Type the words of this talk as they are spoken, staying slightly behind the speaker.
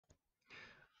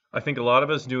I think a lot of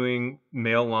us doing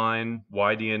male line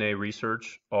Y-DNA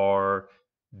research are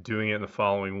doing it in the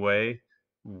following way.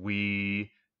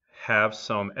 We have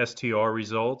some STR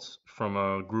results from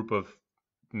a group of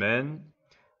men,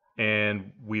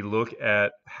 and we look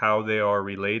at how they are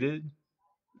related,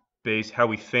 how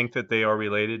we think that they are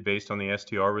related based on the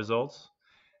STR results,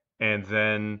 and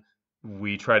then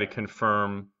we try to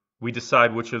confirm. We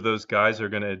decide which of those guys are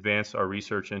going to advance our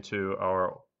research into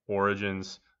our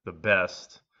origins the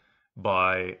best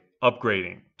by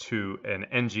upgrading to an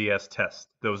NGS test.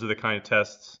 Those are the kind of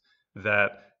tests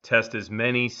that test as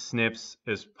many SNPs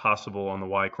as possible on the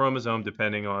Y chromosome,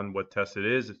 depending on what test it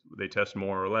is. They test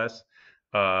more or less.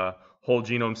 Whole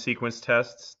genome sequence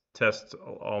tests test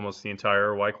almost the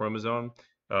entire Y chromosome.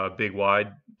 Big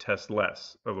Y tests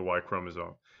less of the Y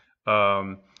chromosome.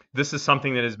 This is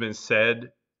something that has been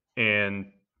said,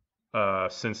 and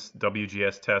since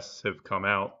WGS tests have come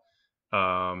out,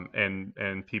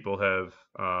 and people have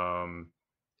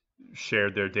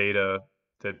shared their data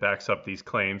that backs up these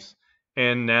claims.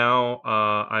 And now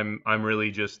I'm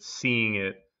really just seeing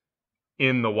it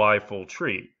in the YFull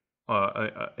tree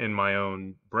in my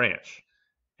own branch.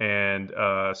 And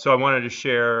so I wanted to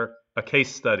share a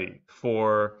case study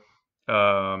for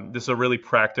this is a really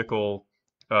practical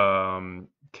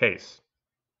case.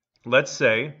 Let's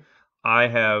say I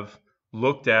have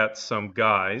looked at some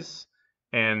guys,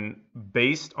 and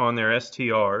based on their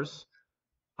STRs,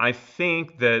 I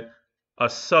think that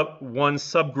one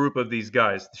subgroup of these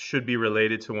guys should be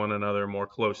related to one another more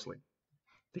closely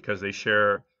because they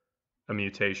share a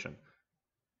mutation.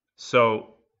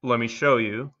 So let me show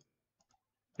you.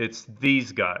 It's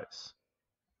these guys.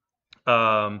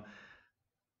 The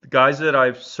guys that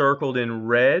I've circled in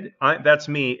red, that's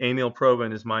me. Emil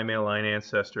Probin is my male line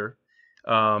ancestor.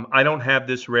 I don't have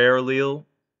this rare allele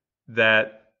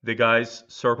that the guys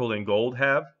circled in gold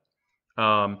have.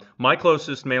 My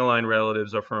closest male line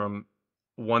relatives are from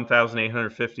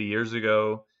 1,850 years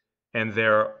ago, and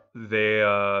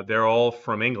they're all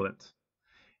from England.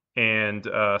 And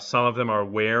some of them are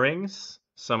Warings,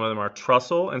 some of them are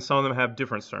Trussell, and some of them have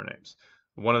different surnames.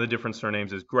 One of the different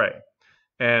surnames is Gray.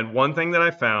 And one thing that I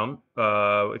found,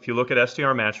 if you look at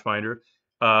STR Matchfinder,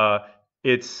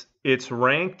 it's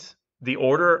ranked. The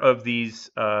order of these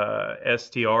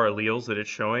STR alleles that it's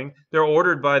showing, they're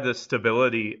ordered by the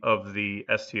stability of the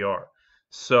STR.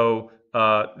 So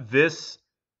this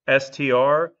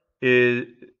STR is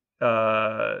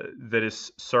that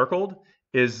is circled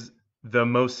is the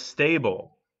most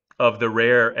stable of the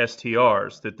rare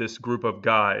STRs that this group of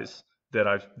guys that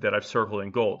I've circled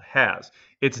in gold has.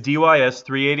 It's DYS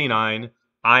 389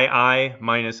 II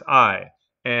minus I,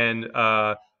 and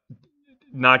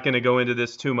not going to go into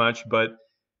this too much, but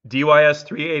DYS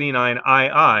 389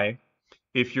 II,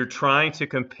 if you're trying to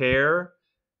compare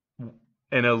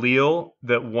an allele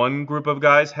that one group of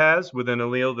guys has with an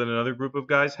allele that another group of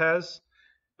guys has,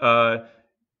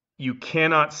 you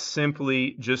cannot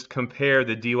simply just compare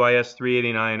the DYS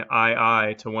 389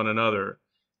 II to one another.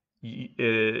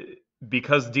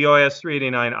 Because DYS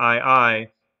 389 II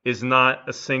is not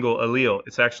a single allele,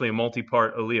 it's actually a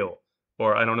multi-part allele,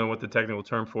 or I don't know what the technical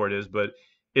term for it is, but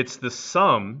it's the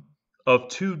sum of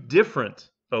two different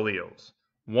alleles,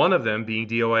 one of them being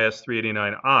DYS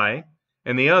 389I,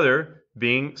 and the other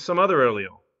being some other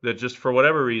allele that just for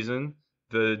whatever reason,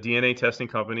 the DNA testing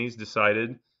companies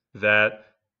decided that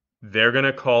they're going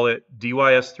to call it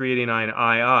DYS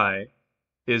 389II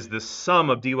is the sum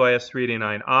of DYS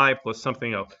 389I plus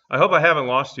something else. I hope I haven't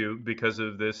lost you because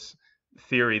of this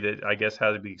theory that I guess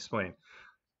had to be explained.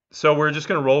 So we're just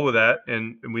going to roll with that,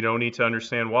 and we don't need to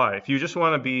understand why. If you just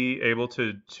want to be able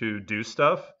to do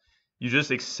stuff, you just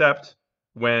accept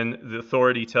when the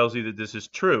authority tells you that this is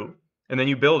true, and then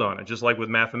you build on it, just like with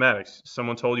mathematics.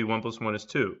 Someone told you 1 + 1 is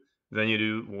 2. Then you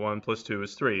do 1 + 2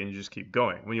 is 3, and you just keep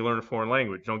going. When you learn a foreign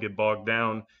language, don't get bogged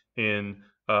down in,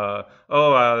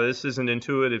 this isn't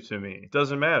intuitive to me. It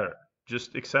doesn't matter.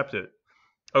 Just accept it.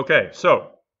 Okay,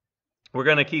 so we're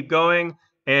going to keep going,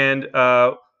 and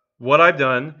what I've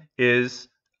done is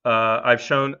I've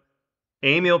shown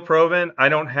Emil Probin. I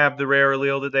don't have the rare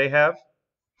allele that they have.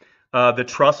 The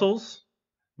Trussells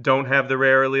don't have the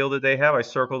rare allele that they have. I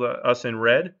circled us in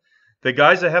red. The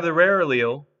guys that have the rare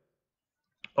allele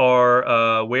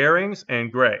are Warings and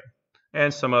Gray,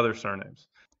 and some other surnames.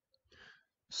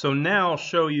 So now I'll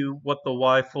show you what the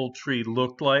YFull tree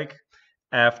looked like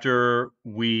after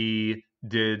we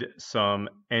did some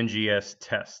NGS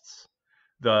tests.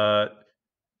 The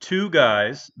two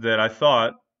guys that I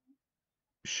thought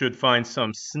should find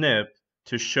some SNP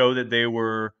to show that they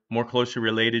were more closely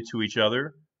related to each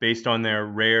other based on their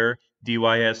rare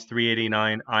DYS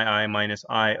 389 II minus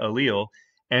I allele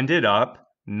ended up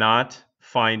not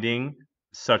finding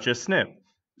such a SNP.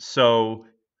 So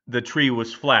the tree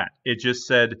was flat. It just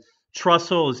said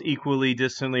Trussell is equally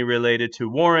distantly related to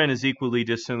Warren, is equally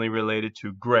distantly related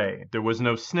to Gray. There was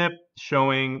no SNP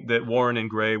showing that Warren and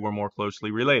Gray were more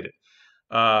closely related.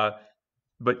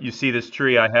 But you see this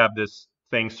tree, I have this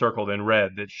thing circled in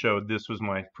red that showed this was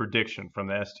my prediction from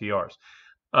the STRs.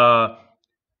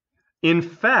 In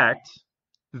fact,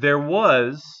 there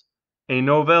was a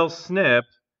novel SNP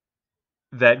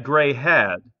that Gray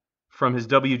had from his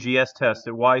WGS test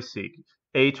at YSeq,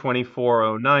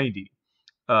 A24090.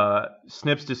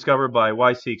 SNPs discovered by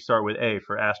YSeq start with A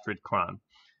for Astrid Kron.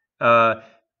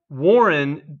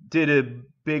 Warren did a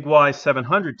big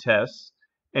Y-700 test,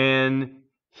 and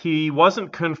he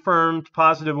wasn't confirmed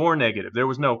positive or negative. There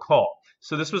was no call.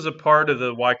 So this was a part of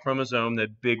the Y chromosome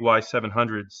that big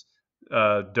Y-700s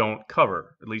don't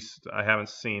cover. At least I haven't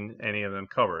seen any of them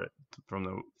cover it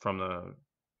from the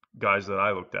guys that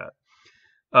I looked at.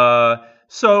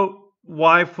 So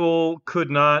YFull could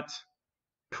not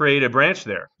create a branch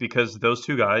there because those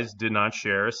two guys did not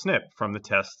share a SNP from the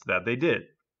tests that they did.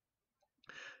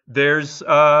 There's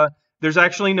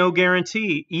actually no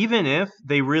guarantee, even if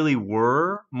they really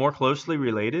were more closely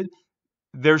related,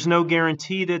 there's no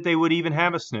guarantee that they would even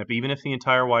have a SNP, even if the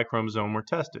entire Y chromosome were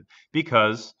tested,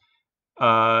 because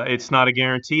it's not a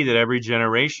guarantee that every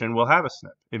generation will have a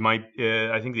SNP. It might,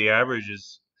 I think the average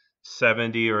is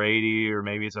 70 or 80, or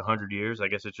maybe it's 100 years. I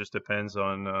guess it just depends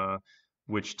on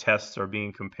which tests are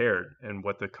being compared and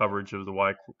what the coverage of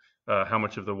the how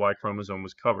much of the Y chromosome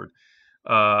was covered.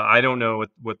 I don't know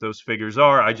what those figures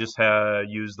are. I just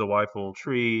used the YFull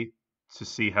tree to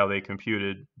see how they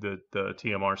computed the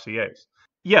TMRCAs.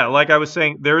 Yeah, like I was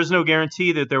saying, there is no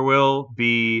guarantee that there will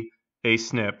be a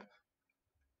SNP,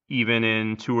 even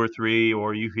in 2 or 3,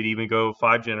 or you could even go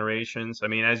 5 generations. I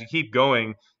mean, as you keep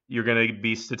going, you're going to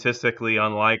be statistically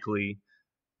unlikely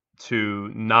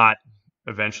to not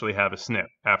eventually have a SNP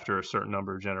after a certain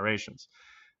number of generations.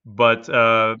 But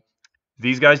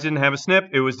these guys didn't have a SNP.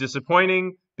 It was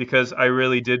disappointing because I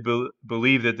really did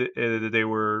believe that they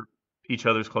were each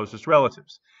other's closest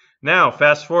relatives. Now,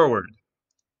 fast forward.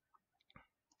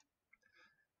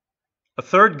 A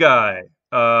third guy,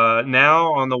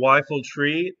 now on the YFull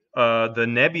tree, the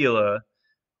Nebula,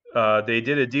 they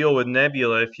did a deal with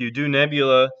Nebula. If you do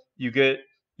Nebula, you can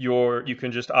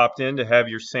just opt in to have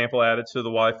your sample added to the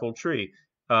YFull tree.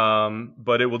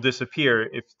 But it will disappear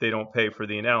if they don't pay for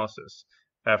the analysis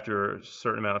after a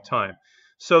certain amount of time.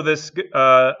 So this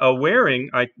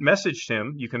Waring, I messaged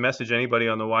him. You can message anybody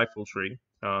on the YFull tree.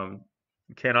 You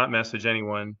cannot message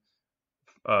anyone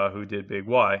who did big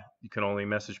Y. You can only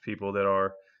message people that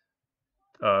are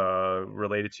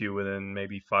related to you within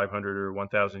maybe 500 or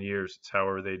 1,000 years. It's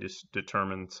however they just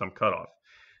determine some cutoff.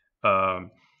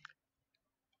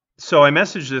 So I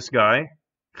messaged this guy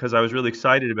because I was really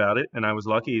excited about it, and I was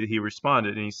lucky that he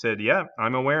responded, and he said, yeah,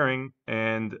 I'm a Waring,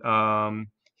 and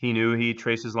he knew he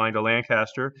traced his line to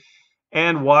Lancaster.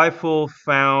 And YFull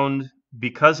found,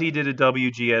 because he did a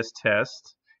WGS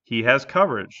test, he has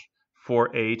coverage for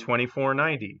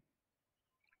A24090,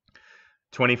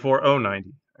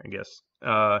 I guess.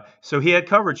 So he had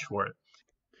coverage for it.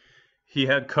 He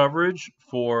had coverage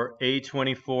for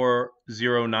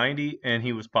A24090, and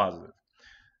he was positive.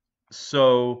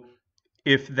 So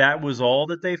if that was all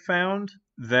that they found,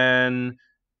 then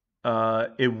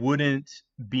it wouldn't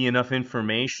be enough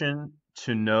information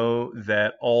to know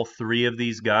that all 3 of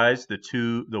these guys, the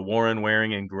Warren,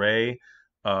 Waring, and Gray,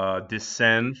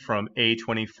 descend from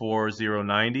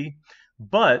A24090.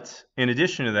 But in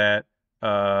addition to that,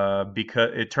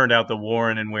 because it turned out the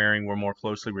Warren and Waring were more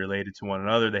closely related to one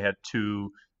another, they had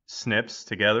 2 SNPs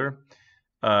together.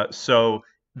 So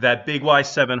that big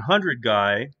Y700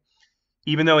 guy,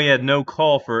 even though he had no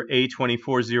call for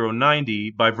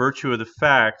A24090, by virtue of the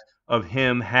fact of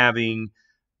him having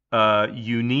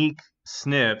unique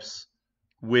SNPs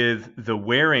with the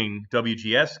Waring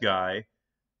WGS guy,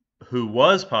 who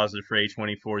was positive for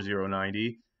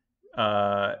A24090,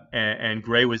 and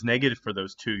Gray was negative for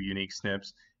those 2 unique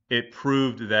SNPs, it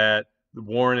proved that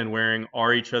Warren and Waring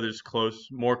are each other's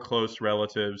more close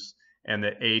relatives, and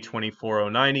that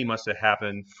A24090 must have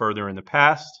happened further in the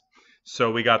past.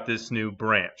 So we got this new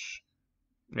branch,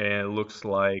 and it looks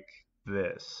like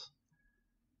this.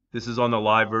 This is on the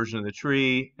live version of the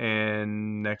tree,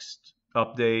 and next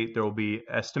update there will be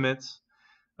estimates.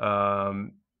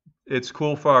 It's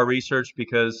cool for our research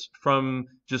because from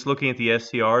just looking at the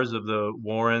STRs of the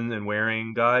Warren and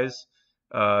Waring guys,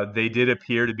 they did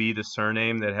appear to be the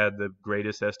surname that had the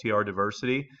greatest STR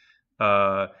diversity.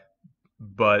 But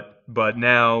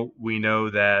now we know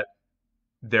that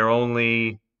they're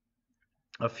only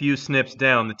a few SNPs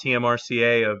down, the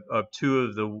TMRCA of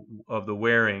two of the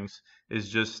wearings is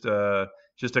just a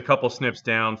couple SNPs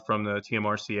down from the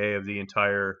TMRCA of the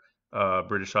entire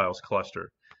British Isles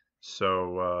cluster.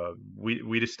 So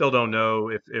we just still don't know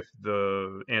if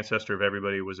the ancestor of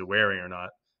everybody was a wearing or not,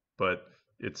 but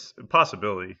it's a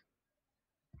possibility.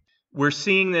 We're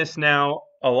seeing this now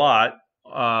a lot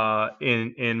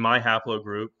in my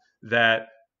haplogroup, that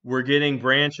we're getting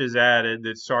branches added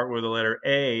that start with the letter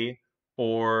A,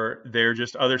 or they're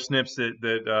just other SNPs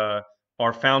that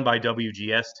are found by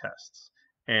WGS tests,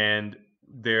 and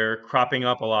they're cropping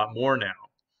up a lot more now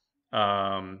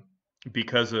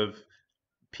because of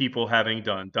people having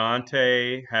done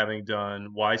Dante, having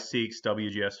done Y-seq's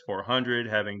WGS 400,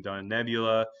 having done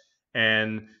Nebula,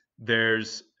 and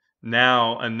there's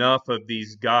now enough of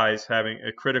these guys having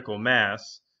a critical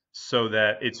mass so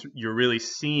that you're really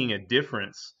seeing a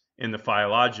difference in the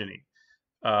phylogeny.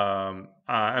 I'm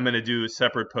going to do a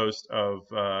separate post of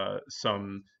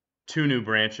some two new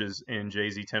branches in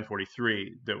JZ1043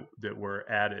 that were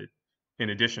added in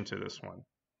addition to this one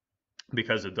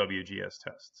because of WGS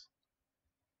tests.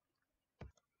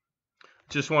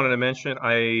 Just wanted to mention,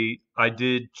 I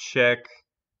did check.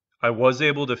 I was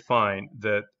able to find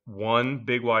that one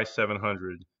big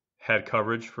Y-700 had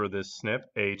coverage for this SNP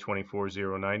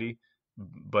A24090,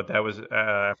 but that was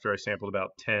after I sampled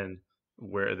about 10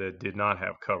 where that did not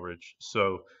have coverage.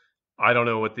 So I don't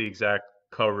know what the exact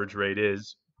coverage rate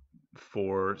is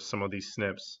for some of these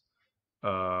SNPs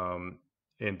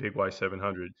in big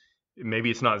Y-700.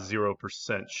 Maybe it's not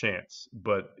 0% chance,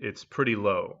 but it's pretty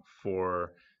low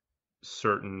for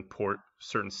certain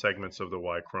segments of the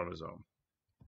Y chromosome.